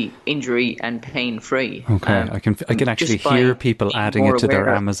can be injury and pain free. Okay, I can actually hear people adding it to their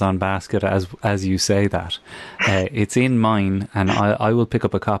Amazon basket as you say that. It's in mine, and I will pick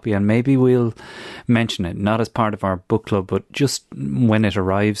up a copy, and maybe we'll mention it, not as part of our book club, but just when it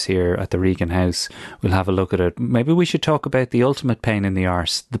arrives here at the Regan House, we'll have a look at it. Maybe we should talk about the ultimate pain in the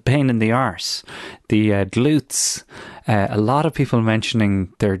arse, the pain in the arse, the glutes. A lot of people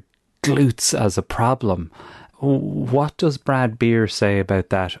mentioning their glutes as a problem. What does Brad Beer say about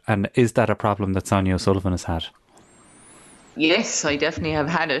that? And is that a problem that Sonia O'Sullivan has had? Yes, I definitely have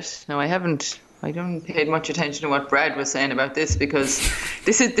had it. Now, I don't pay much attention to what Brad was saying about this, because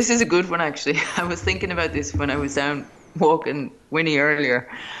this is a good one, actually. I was thinking about this when I was down walking Winnie earlier.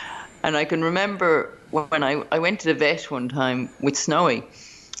 And I can remember when I went to the vet one time with Snowy,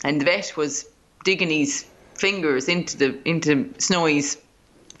 and the vet was digging his fingers into Snowy's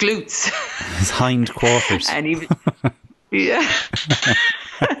glutes, his hind quarters, and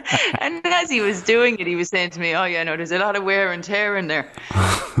and as he was doing it, he was saying to me, "Oh yeah, no, there's a lot of wear and tear in there."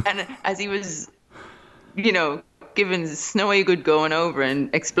 And as he was, giving Snowy a good going over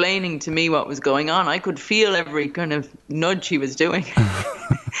and explaining to me what was going on, I could feel every kind of nudge he was doing,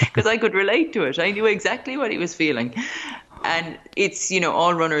 because I could relate to it. I knew exactly what he was feeling. And it's,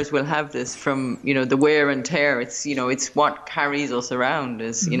 all runners will have this from, the wear and tear. It's, it's what carries us around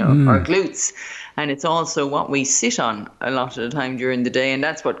is, our glutes. And it's also what we sit on a lot of the time during the day. And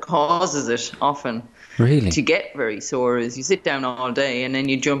that's what causes it often to get very sore, is you sit down all day and then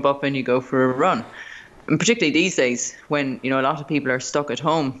you jump up and you go for a run. And particularly these days when, a lot of people are stuck at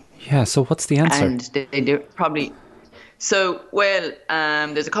home. Yeah, so what's the answer? And they're probably... So, well,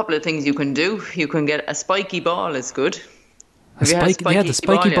 there's a couple of things you can do. You can get a spiky ball is good. The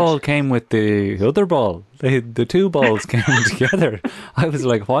spiky ball came with the other ball. The two balls came together. I was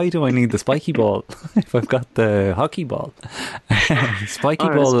like, why do I need the spiky ball if I've got the hockey ball? Spiky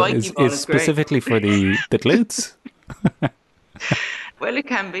ball is specifically for the glutes. Well, it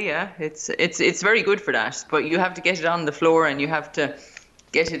can be, yeah. It's very good for that, but you have to get it on the floor and you have to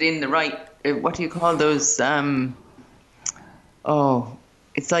get it in the right. What do you call those?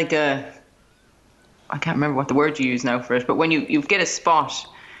 It's like I can't remember what the word you use now for it, but when you get a spot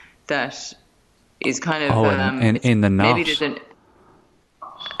that is kind of in the knot. Maybe there's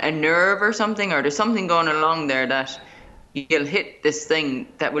a nerve or something, or there's something going along there that you'll hit this thing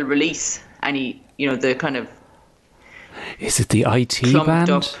that will release any, the kind of. Is it the IT band?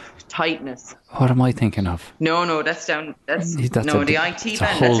 Up tightness. What am I thinking of? No, that's down. The IT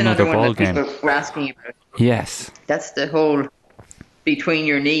band. That's another one that game. people were asking you about. Yes. That's the whole between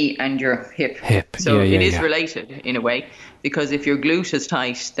your knee and your hip. So it is related in a way, because if your glute is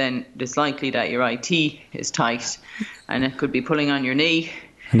tight, then it's likely that your IT is tight, and it could be pulling on your knee.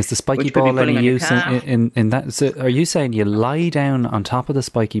 And is the spiky ball any use in that? So are you saying you lie down on top of the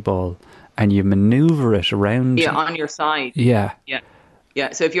spiky ball and you maneuver it around? Yeah, on your side. Yeah.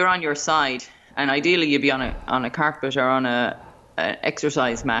 So if you're on your side, and ideally you'd be on a carpet or on an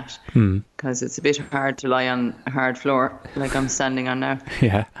exercise mat, because it's a bit hard to lie on a hard floor like I'm standing on now.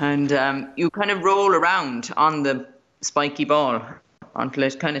 Yeah. And you kind of roll around on the spiky ball until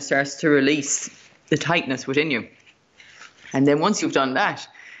it kind of starts to release the tightness within you. And then once you've done that,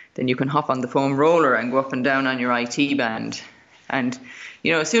 then you can hop on the foam roller and go up and down on your IT band. And,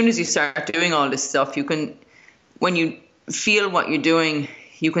 as soon as you start doing all this stuff, when you feel what you're doing,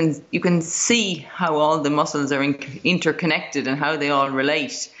 you can see how all the muscles are interconnected and how they all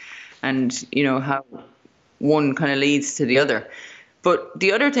relate, and how one kind of leads to the other. But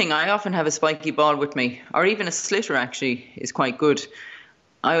the other thing, I often have a spiky ball with me, or even a slitter actually is quite good.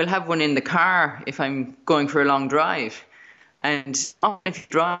 I will have one in the car if I'm going for a long drive. And if you're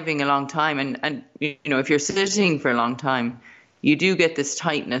driving a long time and if you're sitting for a long time, you do get this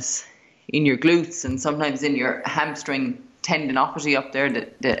tightness in your glutes and sometimes in your hamstring tendinopathy up there,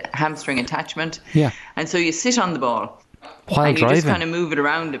 the hamstring attachment. Yeah. And so you sit on the ball while and you driving. Just kind of move it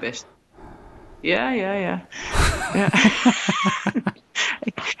around a bit. Yeah.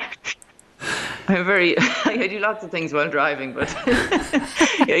 I do lots of things while driving, but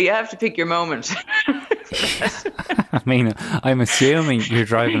you have to pick your moment. I mean, I'm assuming you're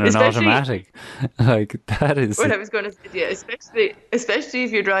driving an automatic. Like, that is... What I was going to say, especially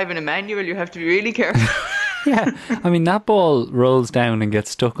if you're driving a manual, you have to be really careful. Yeah, I mean, that ball rolls down and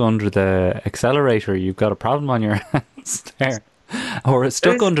gets stuck under the accelerator. You've got a problem on your hands there. Or it's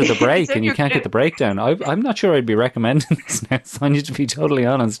stuck under the brake and you can't get the brake down. I'm not sure I'd be recommending this now, Sonia, to be totally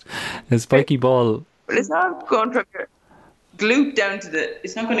honest. A spiky ball... Well, it's not going from your glute down to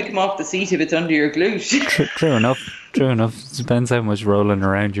it's not going to come off the seat if it's under your glute. True enough. Depends how much rolling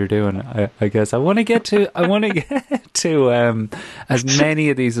around you're doing, I guess. I want to get to as many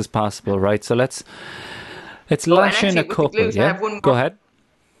of these as possible, right? So let's lash in a couple. Glutes, yeah, go ahead.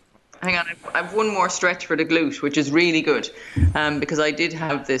 Hang on, I have one more stretch for the glute, which is really good, because I did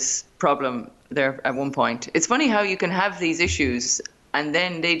have this problem there at one point. It's funny how you can have these issues and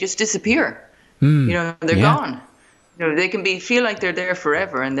then they just disappear. They're gone. They can feel like they're there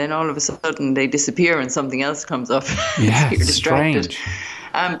forever, and then all of a sudden they disappear and something else comes up. Yeah, so you're distracted.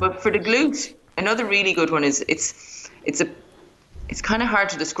 Strange. But for the glute, another really good one is it's kind of hard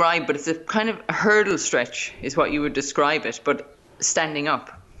to describe, but it's a kind of a hurdle stretch is what you would describe it, but standing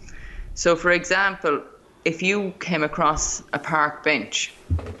up. So, for example, if you came across a park bench,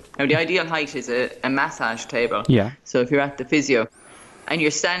 now the ideal height is a massage table. Yeah. So if you're at the physio and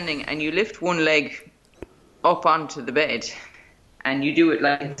you're standing and you lift one leg up onto the bed and you do it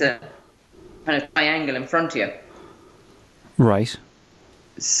like it's a kind of triangle in front of you. Right.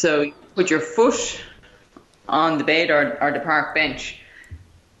 So you put your foot on the bed or the park bench,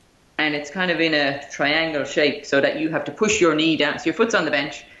 and it's kind of in a triangle shape so that you have to push your knee down. So your foot's on the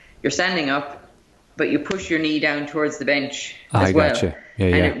bench, you're standing up, but you push your knee down towards the bench as well. Gotcha. Yeah,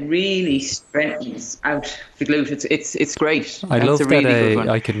 and it really strengthens out the glute. It's great. I love really that.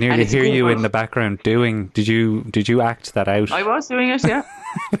 I could nearly hear you in the background doing. Did you act that out? I was doing it. Yeah,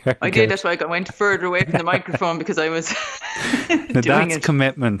 I did. That's why I went further away from the microphone because I was. Now that's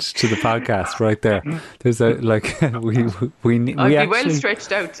commitment to the podcast right there. There's we I'll be actually... well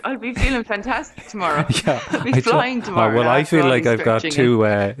stretched out. I'll be feeling fantastic tomorrow. Yeah, I'll be flying tomorrow. Well, I feel like I've got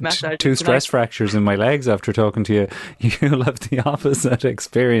two stress fractures in my legs after talking to you. You'll have the opposite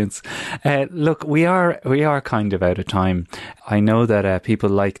experience. Look, we are kind of out of time. I know that people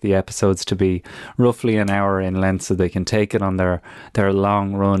like the episodes to be roughly an hour in length so they can take it on their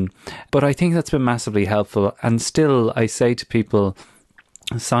long run. But I think that's been massively helpful. And still, I say to people,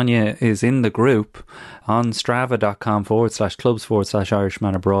 Sonia is in the group on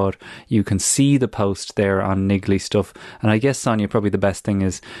strava.com/clubs/Irishman abroad. You can see the post there on niggly stuff. And I guess, Sonia, probably the best thing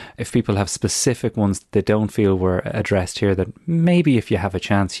is if people have specific ones that they don't feel were addressed here, that maybe if you have a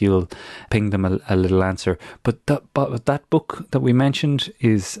chance, you'll ping them a little answer. But that book that we mentioned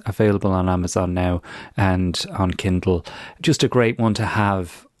is available on Amazon now and on Kindle. Just a great one to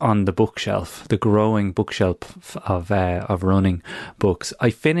have on the bookshelf, the growing bookshelf of running books.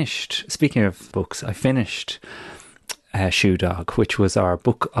 Speaking of books, I finished Shoe Dog, which was our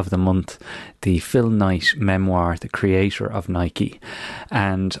book of the month, the Phil Knight memoir, the creator of Nike.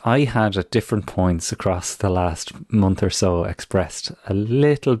 And I had at different points across the last month or so expressed a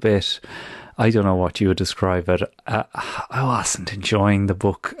little bit, I don't know what you would describe it, I wasn't enjoying the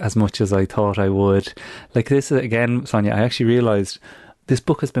book as much as I thought I would. Like this, again, Sonia, I actually realised this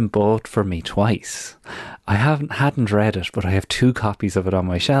book has been bought for me twice. I hadn't read it, but I have 2 copies of it on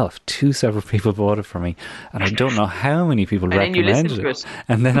my shelf. 2 separate people bought it for me, and I don't know how many people recommended it.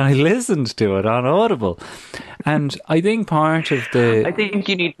 And then I listened to it on Audible. And I think part of the... I think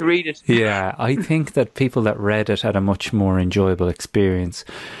you need to read it. Yeah, I think that people that read it had a much more enjoyable experience.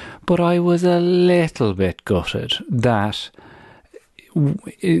 But I was a little bit gutted that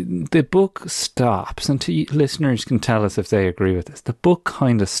the book stops, and listeners can tell us if they agree with this. The book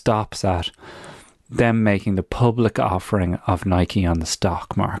kind of stops at them making the public offering of Nike on the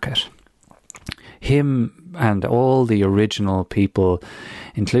stock market. Him and all the original people,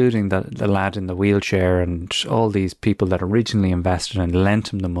 including the lad in the wheelchair and all these people that originally invested and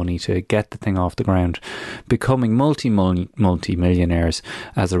lent him the money to get the thing off the ground, becoming multi-millionaires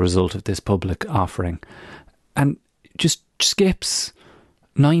as a result of this public offering. And just skips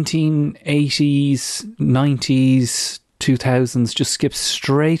 1980s, 90s, 2000s, just skips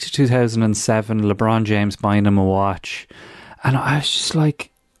straight to 2007, LeBron James buying him a watch. And I was just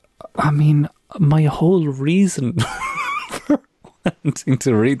like, I mean, my whole reason for wanting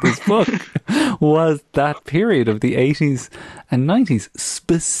to read this book was that period of the 80s and 90s,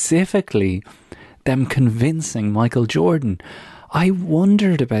 specifically them convincing Michael Jordan. I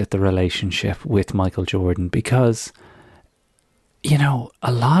wondered about the relationship with Michael Jordan because, you know,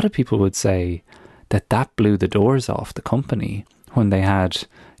 a lot of people would say that blew the doors off the company when they had,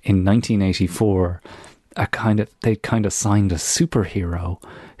 in 1984, they kind of signed a superhero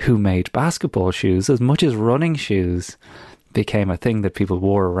who made basketball shoes. As much as running shoes became a thing that people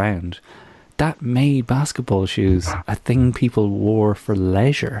wore around, that made basketball shoes a thing people wore for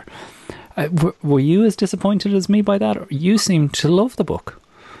leisure. Were you as disappointed as me by that? You seem to love the book.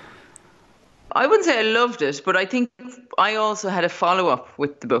 I wouldn't say I loved it, but I think I also had a follow-up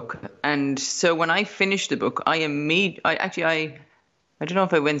with the book. And so when I finished the book, I don't know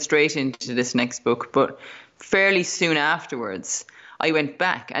if I went straight into this next book, but fairly soon afterwards, I went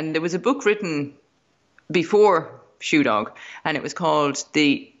back. And there was a book written before Shoe Dog, and it was called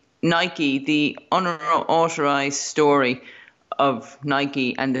The Nike, the Unauthorized Story of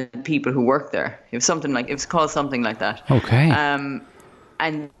Nike and the People Who Work There. It was called something like that. Okay.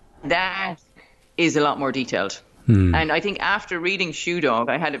 And that is a lot more detailed. And I think after reading Shoe Dog,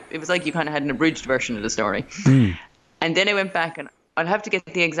 it was like you kind of had an abridged version of the story. And then I went back, and I'll have to get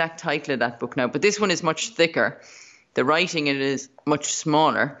the exact title of that book now, but this one is much thicker. The writing in it is much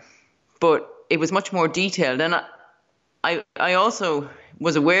smaller, but it was much more detailed. And I also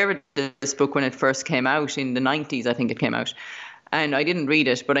was aware of this book when it first came out in the 90s, I think it came out. And I didn't read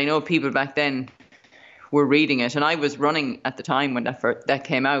it, but I know people back then were reading it. And I was running at the time when that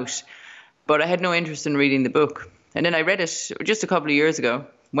came out, but I had no interest in reading the book. And then I read it just a couple of years ago,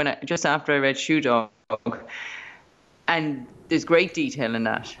 just after I read Shoe Dog. And there's great detail in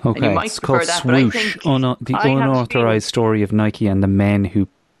that. Okay, and you might it's called that, Swoosh, the unauthorized story of Nike and the men who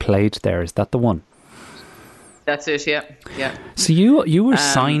played there. Is that the one? That's it, yeah. So you were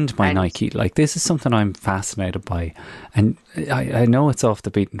signed by Nike. Like, this is something I'm fascinated by. And I know it's off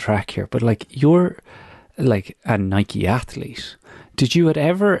the beaten track here, but like, you're like a Nike athlete. Did you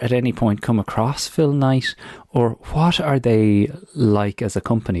ever at any point come across Phil Knight, or what are they like as a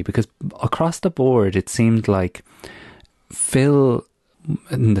company? Because across the board, it seemed like Phil,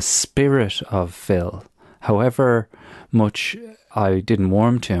 in the spirit of Phil, however much I didn't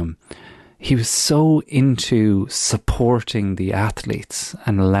warm to him, he was so into supporting the athletes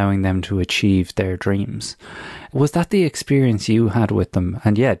and allowing them to achieve their dreams. Was that the experience you had with them?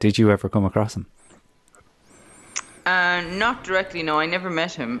 And yeah, did you ever come across him? Not directly, no. I never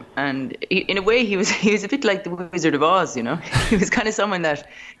met him, and in a way, he was a bit like the Wizard of Oz. He was kind of someone that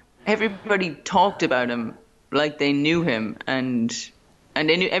everybody talked about him like they knew him, and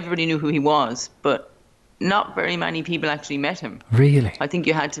everybody knew who he was, but not very many people actually met him. Really? I think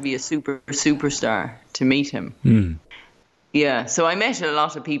you had to be a superstar to meet him. Yeah, so I met a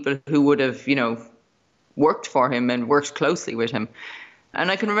lot of people who would have, worked for him and worked closely with him.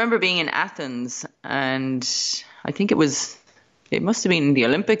 And I can remember being in Athens, and I think it must have been the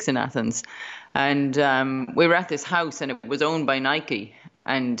Olympics in Athens. And we were at this house, and it was owned by Nike.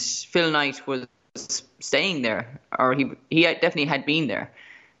 And Phil Knight was staying there, or he definitely had been there.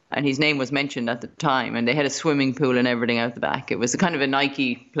 And his name was mentioned at the time. And they had a swimming pool and everything out the back. It was a kind of a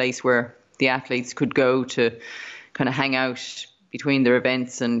Nike place where the athletes could go to kind of hang out between their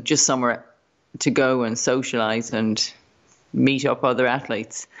events, and just somewhere to go and socialize and meet up other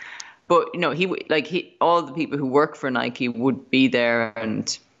athletes. But all the people who work for Nike would be there,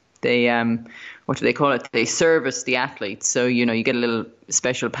 and they what do they call it? They service the athletes. So you get a little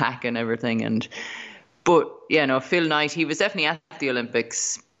special pack and everything. But Phil Knight, he was definitely at the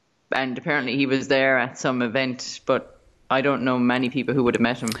Olympics, and apparently he was there at some event, but I don't know many people who would have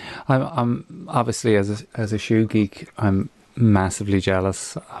met him. I'm obviously, as a shoe geek, I'm massively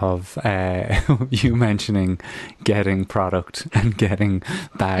jealous of you mentioning getting product and getting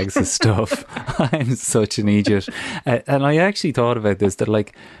bags of stuff. I'm such an idiot. And I actually thought about this,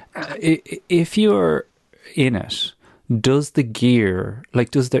 that if you're in it, does the gear,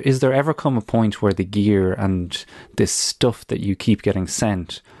 is there ever come a point where the gear and this stuff that you keep getting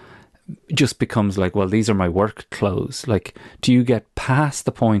sent just becomes well, these are my work clothes? Do you get past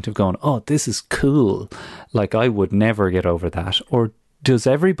the point of going, oh, this is cool, I would never get over that? Or does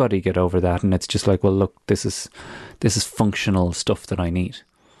everybody get over that, and it's just well, look, this is functional stuff that I need?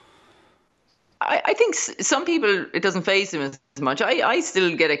 I think some people, it doesn't faze them as much. I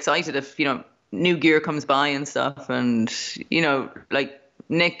still get excited if new gear comes by and stuff, and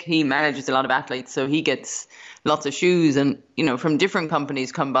Nick, he manages a lot of athletes, so he gets lots of shoes, and from different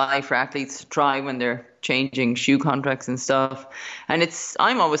companies come by for athletes to try when they're changing shoe contracts and stuff. And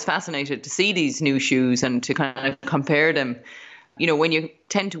I'm always fascinated to see these new shoes and to kind of compare them. When you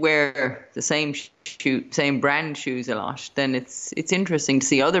tend to wear the same brand shoes a lot, then it's interesting to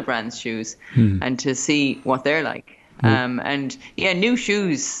see other brands' shoes and to see what they're like. And yeah, new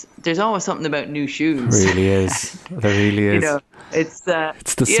shoes. There's always something about new shoes. There really is. There really is. It's the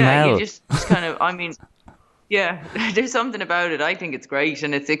smell. You just kind of. Yeah, there's something about it. I think it's great,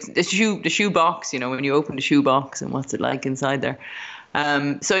 and it's the shoe box. When you open the shoe box, and what's it like inside there.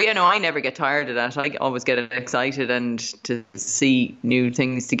 I never get tired of that. I always get excited and to see new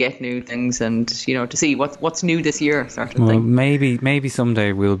things, to get new things, and to see what's new this year, sort of thing. Maybe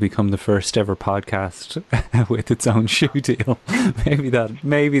someday we'll become the first ever podcast with its own shoe deal.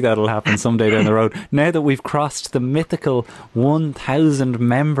 Maybe that'll happen someday down the road. Now that we've crossed the mythical 1,000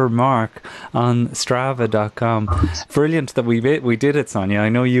 member mark on Strava.com, brilliant that we did it, Sonia. I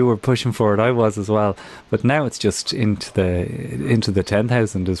know you were pushing for it. I was as well. But now it's just into the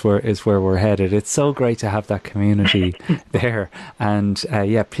 10,000 is where we're headed. It's so great to have that community there. And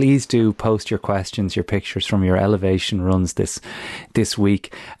please do post your questions, your pictures from your elevation runs this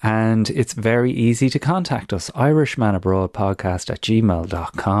week. And it's very easy to contact us.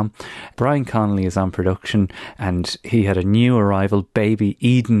 irishmanabroadpodcast@gmail.com. Brian Connolly is on production, and he had a new arrival. Baby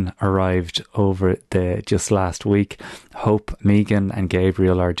Eden arrived over just last week. Hope Megan and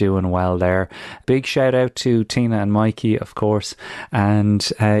Gabriel are doing well there. Big shout out to Tina and Mikey, of course. And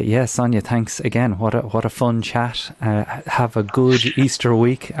Sonia, thanks again. What a fun chat. Have a good Easter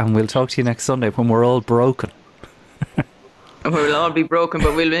week, and we'll talk to you next Sunday when we're all broken. We'll all be broken,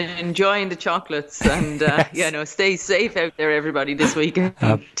 but we'll be enjoying the chocolates, and stay safe out there, everybody, this week.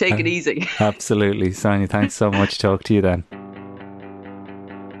 Take it easy. Absolutely. Sonia, thanks so much. Talk to you then.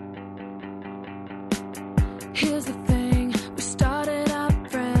 Here's the thing, we started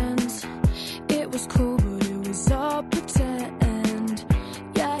out friends. It was cool, but it was all pretend.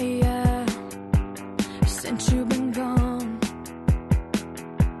 Yeah, since you've been gone.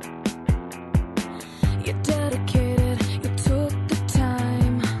 You're dedicated, you took the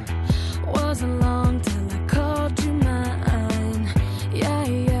time. Wasn't long till I called you mine.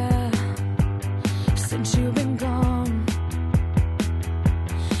 Yeah, since you've been gone.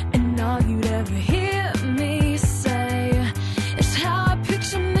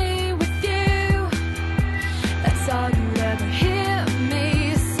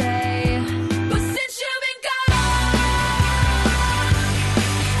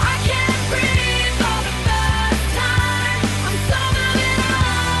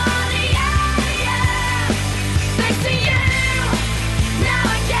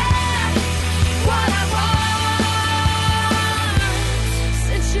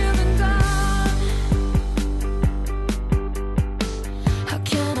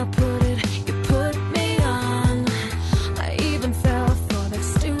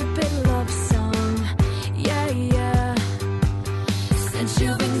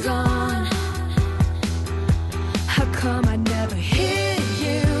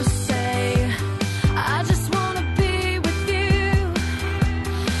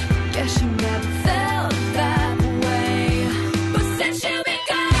 Yeah, she